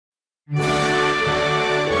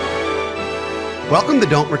Welcome to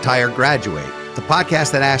Don't Retire, Graduate, the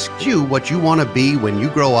podcast that asks you what you want to be when you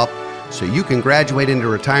grow up so you can graduate into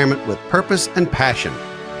retirement with purpose and passion.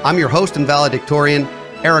 I'm your host and valedictorian,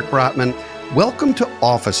 Eric Brotman. Welcome to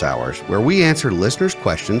Office Hours, where we answer listeners'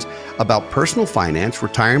 questions about personal finance,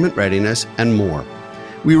 retirement readiness, and more.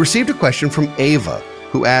 We received a question from Ava,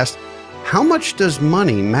 who asked, how much does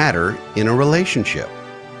money matter in a relationship?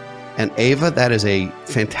 And Ava, that is a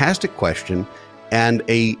fantastic question and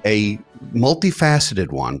a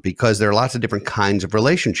multifaceted one, because there are lots of different kinds of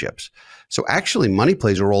relationships. So actually, money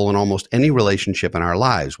plays a role in almost any relationship in our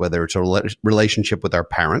lives, whether it's a relationship with our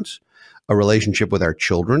parents, a relationship with our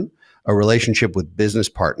children, a relationship with business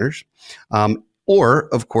partners, or,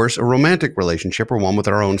 of course, a romantic relationship or one with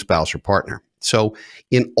our own spouse or partner. So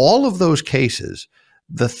in all of those cases,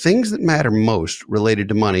 the things that matter most related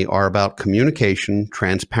to money are about communication,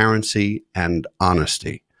 transparency, and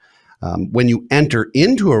honesty. When you enter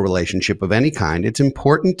into a relationship of any kind, it's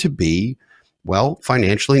important to be, well,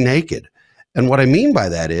 financially naked. And what I mean by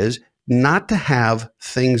that is not to have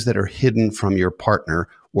things that are hidden from your partner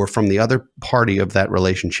or from the other party of that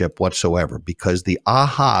relationship whatsoever, because the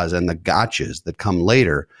ahas and the gotchas that come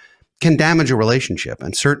later can damage a relationship.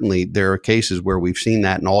 And certainly there are cases where we've seen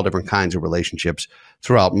that in all different kinds of relationships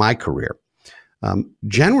throughout my career.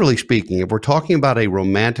 Generally speaking, if we're talking about a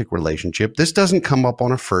romantic relationship, this doesn't come up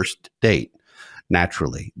on a first date.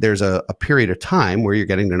 Naturally, there's a period of time where you're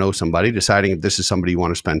getting to know somebody, deciding if this is somebody you want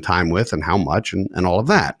to spend time with and how much and all of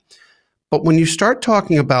that. But when you start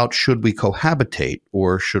talking about should we cohabitate,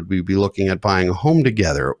 or should we be looking at buying a home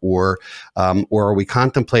together, or are we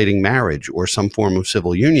contemplating marriage or some form of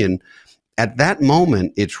civil union, at that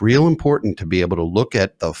moment, it's real important to be able to look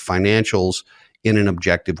at the financials in an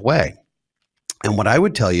objective way. And what I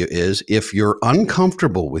would tell you is if you're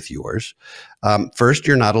uncomfortable with yours, first,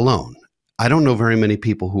 you're not alone. I don't know very many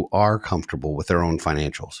people who are comfortable with their own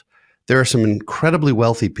financials. There are some incredibly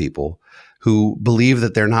wealthy people who believe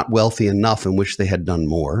that they're not wealthy enough and wish they had done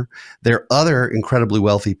more. There are other incredibly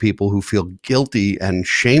wealthy people who feel guilty and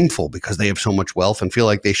shameful because they have so much wealth and feel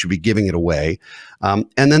like they should be giving it away. And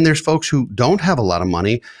then there's folks who don't have a lot of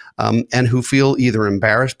money and who feel either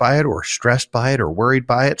embarrassed by it or stressed by it or worried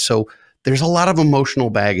by it. So there's a lot of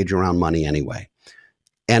emotional baggage around money anyway.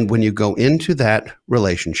 And when you go into that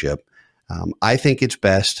relationship, I think it's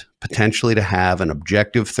best potentially to have an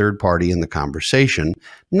objective third party in the conversation,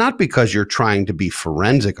 not because you're trying to be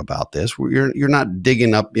forensic about this. You're not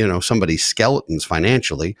digging up, somebody's skeletons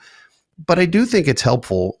financially. But I do think it's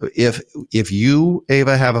helpful if you,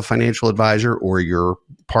 Ava, have a financial advisor, or your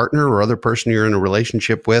partner or other person you're in a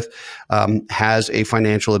relationship with has a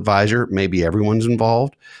financial advisor. Maybe everyone's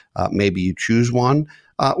involved. Maybe you choose one,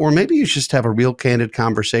 or maybe you just have a real candid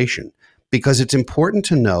conversation. Because it's important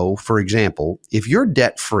to know, for example, if you're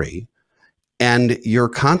debt-free and you're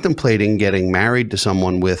contemplating getting married to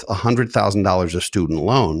someone with $100,000 of student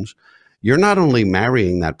loans, you're not only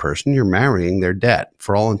marrying that person, you're marrying their debt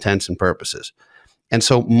for all intents and purposes. And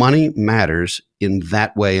so money matters in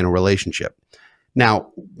that way in a relationship.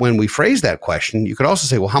 Now, when we phrase that question, you could also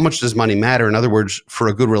say, well, how much does money matter? In other words, for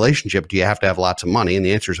a good relationship, do you have to have lots of money? And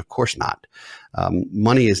the answer is, of course not.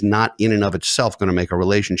 Money is not in and of itself going to make a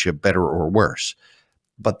relationship better or worse.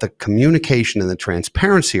 But the communication and the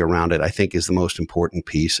transparency around it, I think, is the most important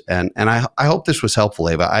piece. And I hope this was helpful,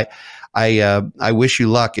 Ava. I wish you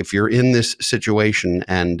luck if you're in this situation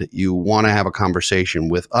and you want to have a conversation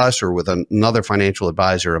with us or with another financial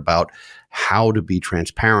advisor about how to be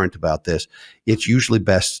transparent about this. It's usually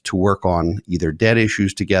best to work on either debt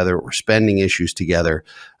issues together or spending issues together.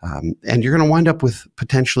 And you're going to wind up with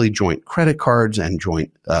potentially joint credit cards and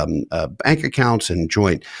joint bank accounts and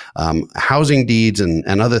joint housing deeds and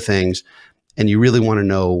other things. And you really want to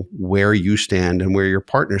know where you stand and where your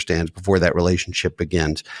partner stands before that relationship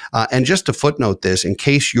begins. And just to footnote this, in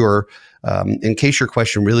case your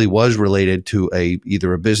question really was related to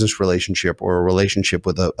either a business relationship or a relationship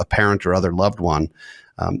with a parent or other loved one,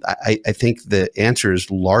 I think the answer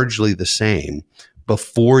is largely the same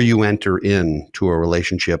before you enter into a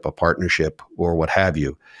relationship, a partnership, or what have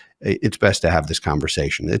you. It's best to have this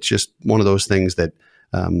conversation. It's just one of those things that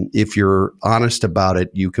if you're honest about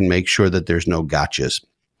it, you can make sure that there's no gotchas.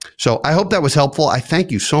 So I hope that was helpful. I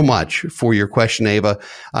thank you so much for your question, Ava.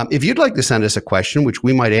 If you'd like to send us a question, which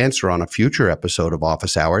we might answer on a future episode of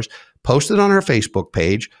Office Hours, post it on our Facebook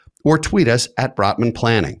page or tweet us at Brotman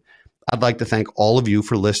Planning. I'd like to thank all of you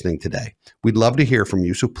for listening today. We'd love to hear from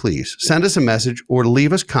you, so please send us a message or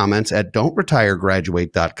leave us comments at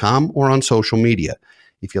don'tretiregraduate.com or on social media.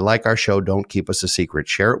 If you like our show, don't keep us a secret.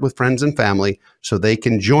 Share it with friends and family so they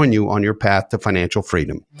can join you on your path to financial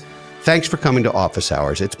freedom. Thanks for coming to Office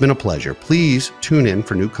Hours. It's been a pleasure. Please tune in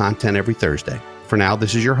for new content every Thursday. For now,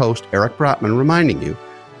 this is your host, Eric Brotman, reminding you,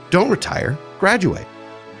 don't retire, graduate.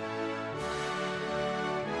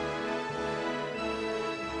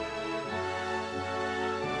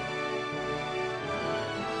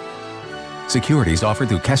 Securities offered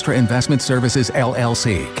through Kestra Investment Services,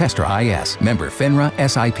 LLC, Kestra IS, member FINRA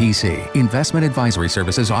SIPC. Investment advisory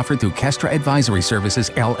services offered through Kestra Advisory Services,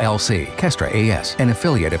 LLC, Kestra AS, an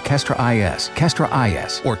affiliate of Kestra IS. Kestra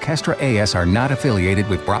IS or Kestra AS are not affiliated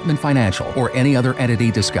with Brotman Financial or any other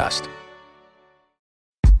entity discussed.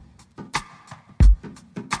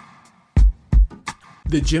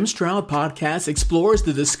 The Jim Stroud Podcast explores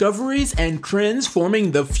the discoveries and trends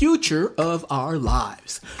forming the future of our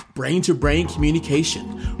lives. Brain-to-brain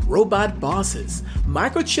communication, robot bosses,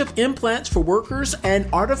 microchip implants for workers, and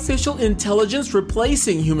artificial intelligence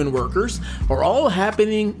replacing human workers are all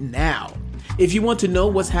happening now. If you want to know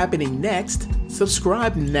what's happening next,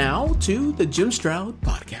 subscribe now to the Jim Stroud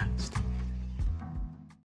Podcast.